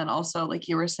Revolution, and then also, like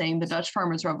you were saying, the Dutch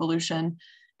Farmers Revolution,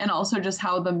 and also just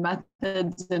how the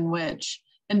methods in which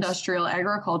industrial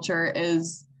agriculture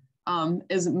is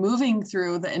moving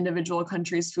through the individual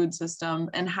country's food system,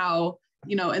 and how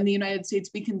in the United States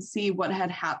we can see what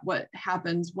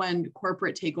happens when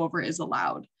corporate takeover is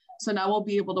allowed. So now we'll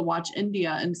be able to watch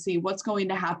India and see what's going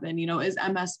to happen. Is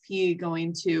MSP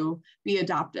going to be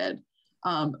adopted?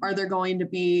 Are there going to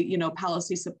be,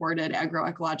 policy supported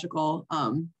agro-ecological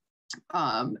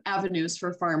avenues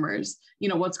for farmers?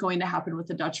 What's going to happen with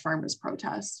the Dutch farmers'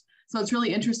 protest? So it's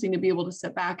really interesting to be able to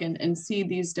sit back and see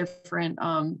these different,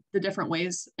 the different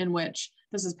ways in which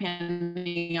this is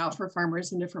panning out for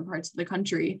farmers in different parts of the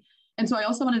country. And so I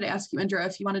also wanted to ask you, Indra,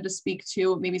 if you wanted to speak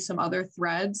to maybe some other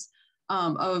threads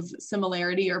of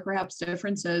similarity or perhaps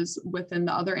differences within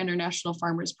the other international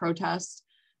farmers' protests.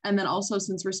 And then also,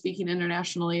 since we're speaking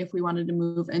internationally, if we wanted to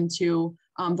move into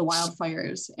the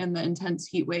wildfires and the intense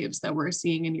heat waves that we're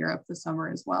seeing in Europe this summer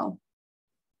as well.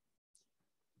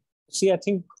 See, I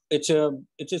think it's a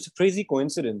crazy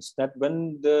coincidence that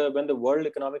when the World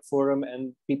Economic Forum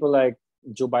and people like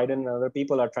Joe Biden and other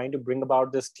people are trying to bring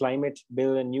about this climate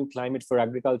bill and new climate for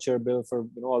agriculture bill for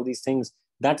all these things,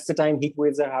 that's the time heat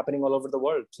waves are happening all over the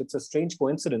world. So it's a strange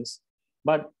coincidence,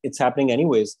 but it's happening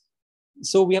anyways.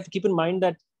 So we have to keep in mind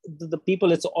that the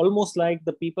people, it's almost like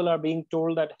the people are being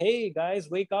told that, hey guys,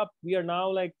 wake up. We are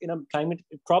now like in a climate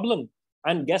problem.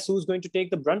 And guess who's going to take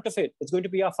the brunt of it? It's going to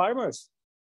be our farmers.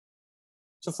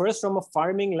 So first, from a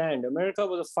farming land, America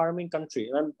was a farming country.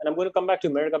 And I'm going to come back to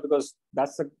America because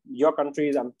that's your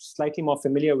country. I'm slightly more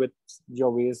familiar with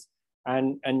your ways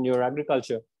and your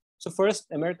agriculture. So first,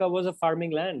 America was a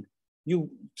farming land. You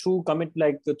through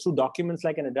documents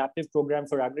like an adaptive program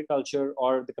for agriculture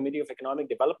or the Committee of Economic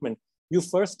Development, you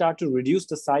first start to reduce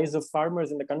the size of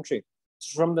farmers in the country.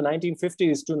 So from the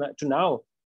 1950s to now,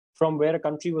 from where a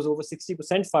country was over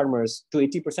 60% farmers to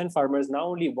 80% farmers, now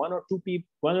only 1 or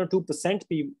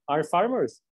 2% are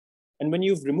farmers. And when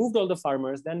you've removed all the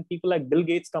farmers, then people like Bill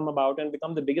Gates come about and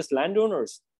become the biggest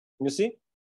landowners. You see?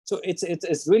 So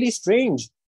it's really strange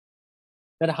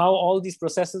that how all these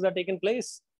processes are taking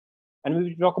place. And when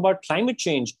we talk about climate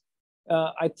change,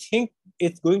 I think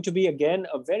it's going to be, again,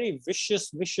 a very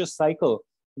vicious cycle,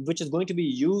 which is going to be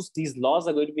used. These laws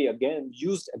are going to be, again,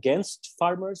 used against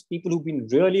farmers, people who've been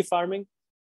really farming,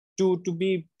 to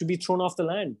be thrown off the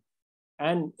land.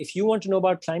 And if you want to know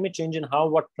about climate change and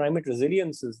what climate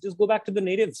resilience is, just go back to the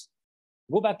natives.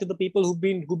 Go back to the people who've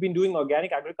been doing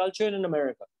organic agriculture in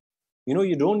America.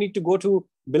 You don't need to go to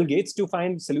Bill Gates to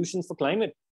find solutions for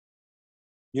climate.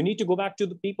 You need to go back to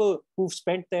the people who've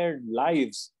spent their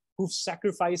lives, who've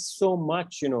sacrificed so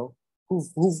much,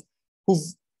 who've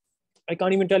I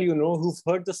can't even tell you, who've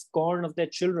heard the scorn of their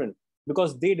children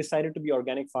because they decided to be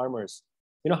organic farmers.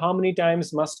 How many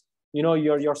times must,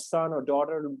 your son or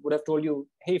daughter would have told you,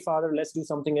 hey, father, let's do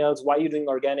something else. Why are you doing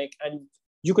organic? And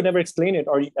you could never explain it.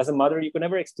 Or as a mother, you could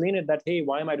never explain it that, hey,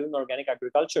 why am I doing organic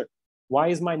agriculture? Why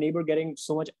is my neighbor getting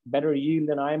so much better yield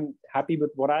and I'm happy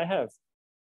with what I have?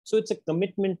 So it's a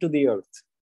commitment to the earth.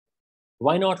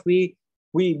 Why not we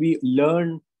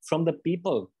learn from the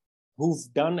people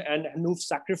who've done and who've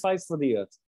sacrificed for the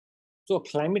earth? So a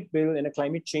climate bill and a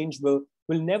climate change bill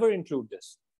will never include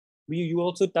this. You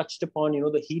also touched upon,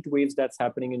 the heat waves that's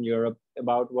happening in Europe,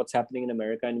 about what's happening in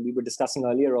America. And we were discussing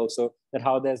earlier also that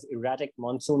how there's erratic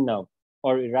monsoon now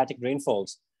or erratic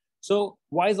rainfalls. So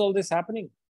why is all this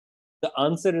happening? The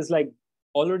answer is like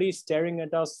already staring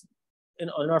at us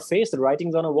on our face, the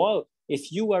writing's on a wall.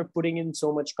 If you are putting in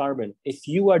so much carbon, if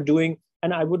you are doing,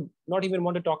 and I would not even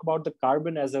want to talk about the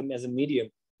carbon as a medium,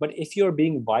 but if you're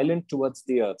being violent towards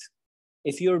the earth,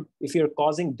 if you're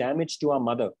causing damage to our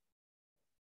mother,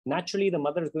 naturally the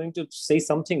mother is going to say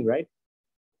something, right?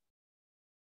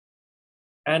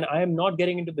 And I am not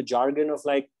getting into the jargon of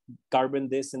like carbon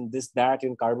this and this, that,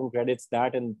 and carbon credits,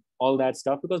 that, and all that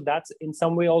stuff, because that's in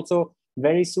some way also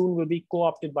very soon will be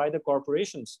co-opted by the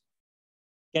corporations.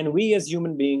 Can we as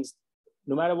human beings,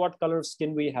 no matter what color of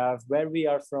skin we have, where we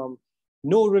are from,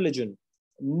 no religion,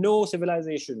 no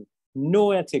civilization,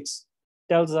 no ethics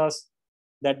tells us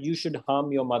that you should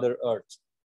harm your mother earth.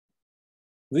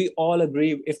 We all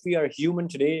agree, if we are human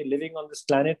today living on this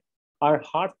planet, our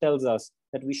heart tells us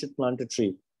that we should plant a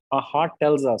tree. Our heart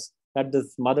tells us that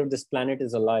this planet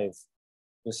is alive,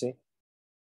 you see?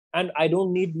 And I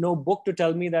don't need no book to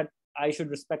tell me that I should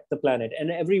respect the planet.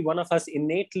 And every one of us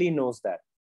innately knows that.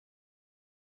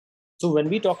 So when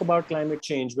we talk about climate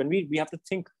change, when we have to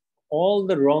think all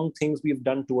the wrong things we've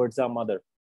done towards our mother.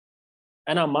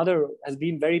 And our mother has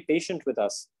been very patient with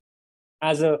us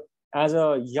as a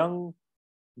young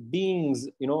beings,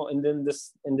 in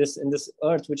this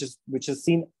earth, which has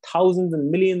seen thousands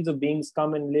and millions of beings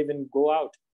come and live and go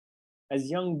out as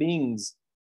young beings.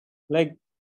 Like,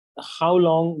 how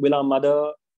long will our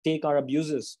mother take our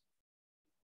abuses?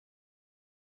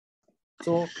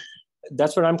 So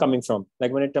that's where I'm coming from.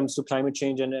 Like when it comes to climate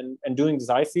change and doing this,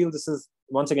 I feel this is,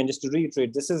 once again, just to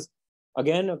reiterate, this is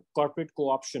again a corporate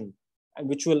co-option,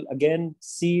 which will again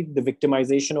see the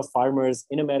victimization of farmers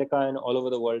in America and all over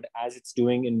the world, as it's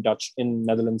doing in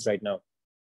Netherlands right now.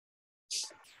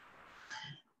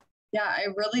 Yeah, I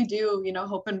really do,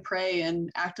 hope and pray and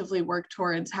actively work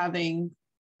towards having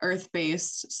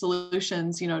earth-based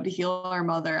solutions, to heal our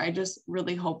mother. I just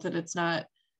really hope that it's not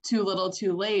too little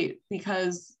too late,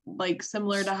 because like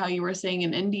similar to how you were saying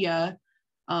in India,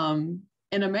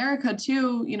 in America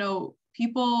too,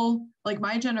 people like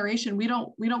my generation, we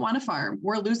don't want to farm.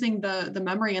 We're losing the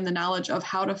memory and the knowledge of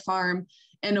how to farm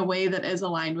in a way that is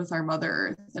aligned with our Mother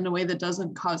Earth, in a way that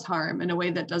doesn't cause harm, in a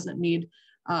way that doesn't need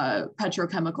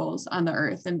petrochemicals on the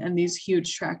earth and these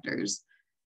huge tractors.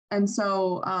 And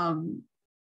so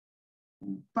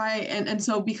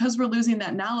so because we're losing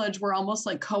that knowledge, we're almost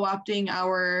like co-opting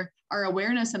our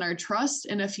awareness and our trust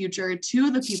in a future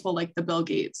to the people like the Bill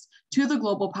Gates, to the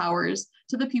global powers,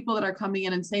 to the people that are coming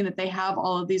in and saying that they have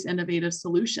all of these innovative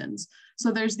solutions.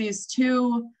 So there's these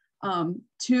two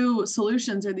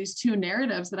solutions, or these two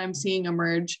narratives that I'm seeing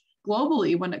emerge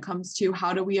globally when it comes to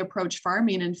how do we approach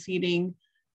farming and feeding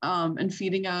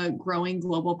a growing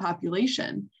global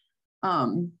population.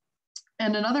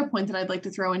 And another point that I'd like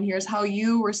to throw in here is how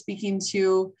you were speaking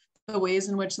to the ways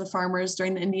in which the farmers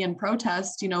during the Indian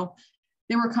protest,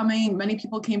 many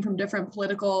people came from different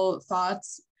political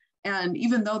thoughts And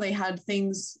even though they had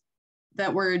things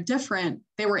that were different,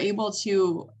 they were able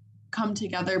to come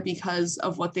together because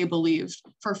of what they believed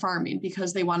for farming,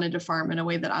 because they wanted to farm in a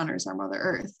way that honors our Mother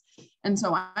Earth. And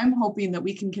so I'm hoping that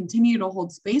we can continue to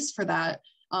hold space for that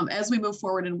as we move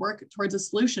forward and work towards a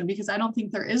solution, because I don't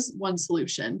think there is one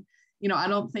solution. You know, I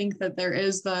don't think that there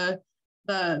is the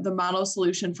model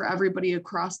solution for everybody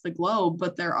across the globe,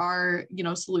 but there are, you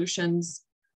know, solutions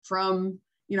from,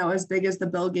 you know, as big as the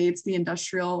Bill Gates, the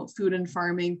industrial food and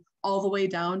farming, all the way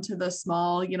down to the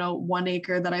small, you know, 1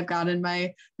 acre that I've got in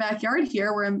my backyard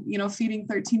here where I'm, you know, feeding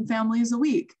 13 families a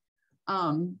week.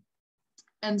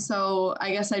 And so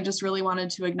I guess I just really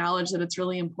wanted to acknowledge that it's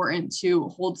really important to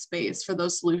hold space for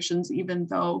those solutions, even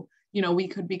though, you know, we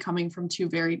could be coming from 2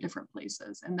 very different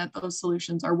places, and that those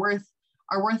solutions are worth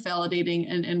validating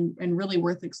and really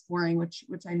worth exploring, which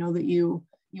I know that you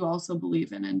also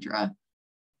believe in, Indra.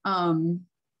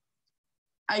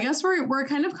 I guess we're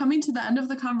kind of coming to the end of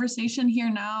the conversation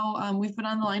here now. We've been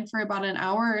on the line for about an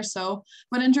hour or so,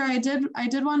 but Indra, I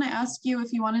did want to ask you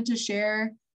if you wanted to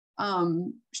share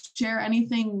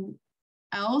anything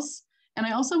else. And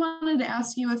I also wanted to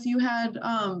ask you if you had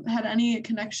any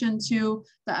connection to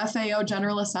the FAO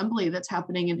General Assembly that's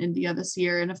happening in India this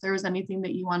year, and if there was anything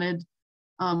that you wanted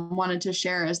to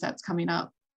share as that's coming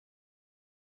up.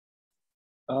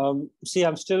 See,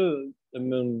 I'm still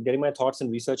getting my thoughts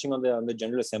and researching on the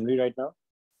General Assembly right now,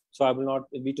 so I will not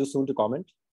be too soon to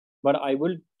comment. But I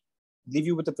will leave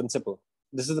you with a principle.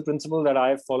 This is the principle that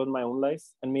I've followed in my own life,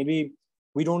 and maybe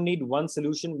we don't need one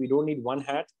solution, we don't need one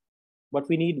hat, but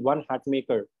we need one hat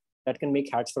maker that can make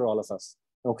hats for all of us.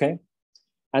 Okay,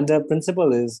 and the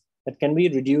principle is that can we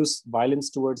reduce violence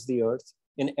towards the earth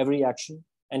in every action,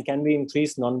 and can we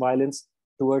increase non-violence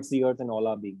towards the earth in all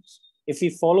our beings? If we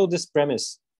follow this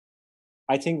premise,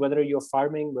 I think whether you're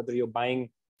farming, whether you're buying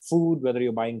food, whether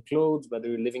you're buying clothes, whether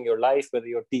you're living your life, whether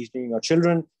you're teaching your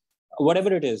children,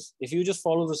 whatever it is, if you just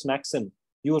follow this maxim,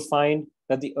 you will find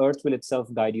that the earth will itself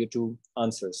guide you to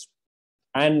answers.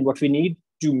 And what we need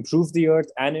to improve the earth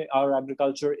and our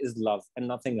agriculture is love and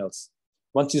nothing else.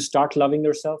 Once you start loving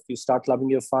yourself, you start loving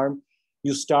your farm,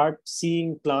 you start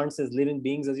seeing plants as living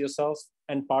beings as yourself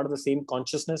and part of the same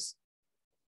consciousness,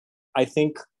 I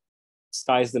think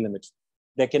sky's the limit.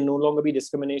 There can no longer be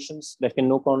discriminations. There can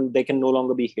no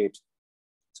longer be hate.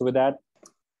 So with that,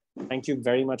 thank you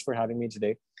very much for having me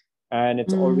today. And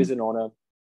it's always an honor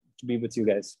to be with you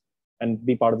guys and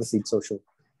be part of the Seed Social.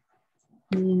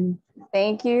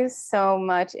 Thank you so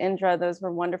much, Indra. Those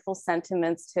were wonderful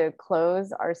sentiments to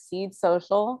close our Seed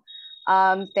Social.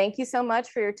 Thank you so much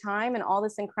for your time and all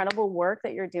this incredible work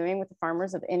that you're doing with the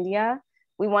farmers of India.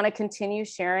 We want to continue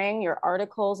sharing your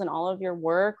articles and all of your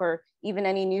work, or even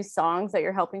any new songs that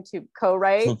you're helping to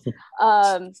co-write.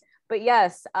 But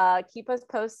yes, keep us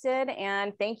posted.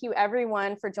 And thank you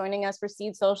everyone for joining us for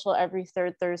Seed Social every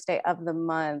 3rd Thursday of the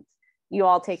month. You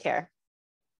all take care.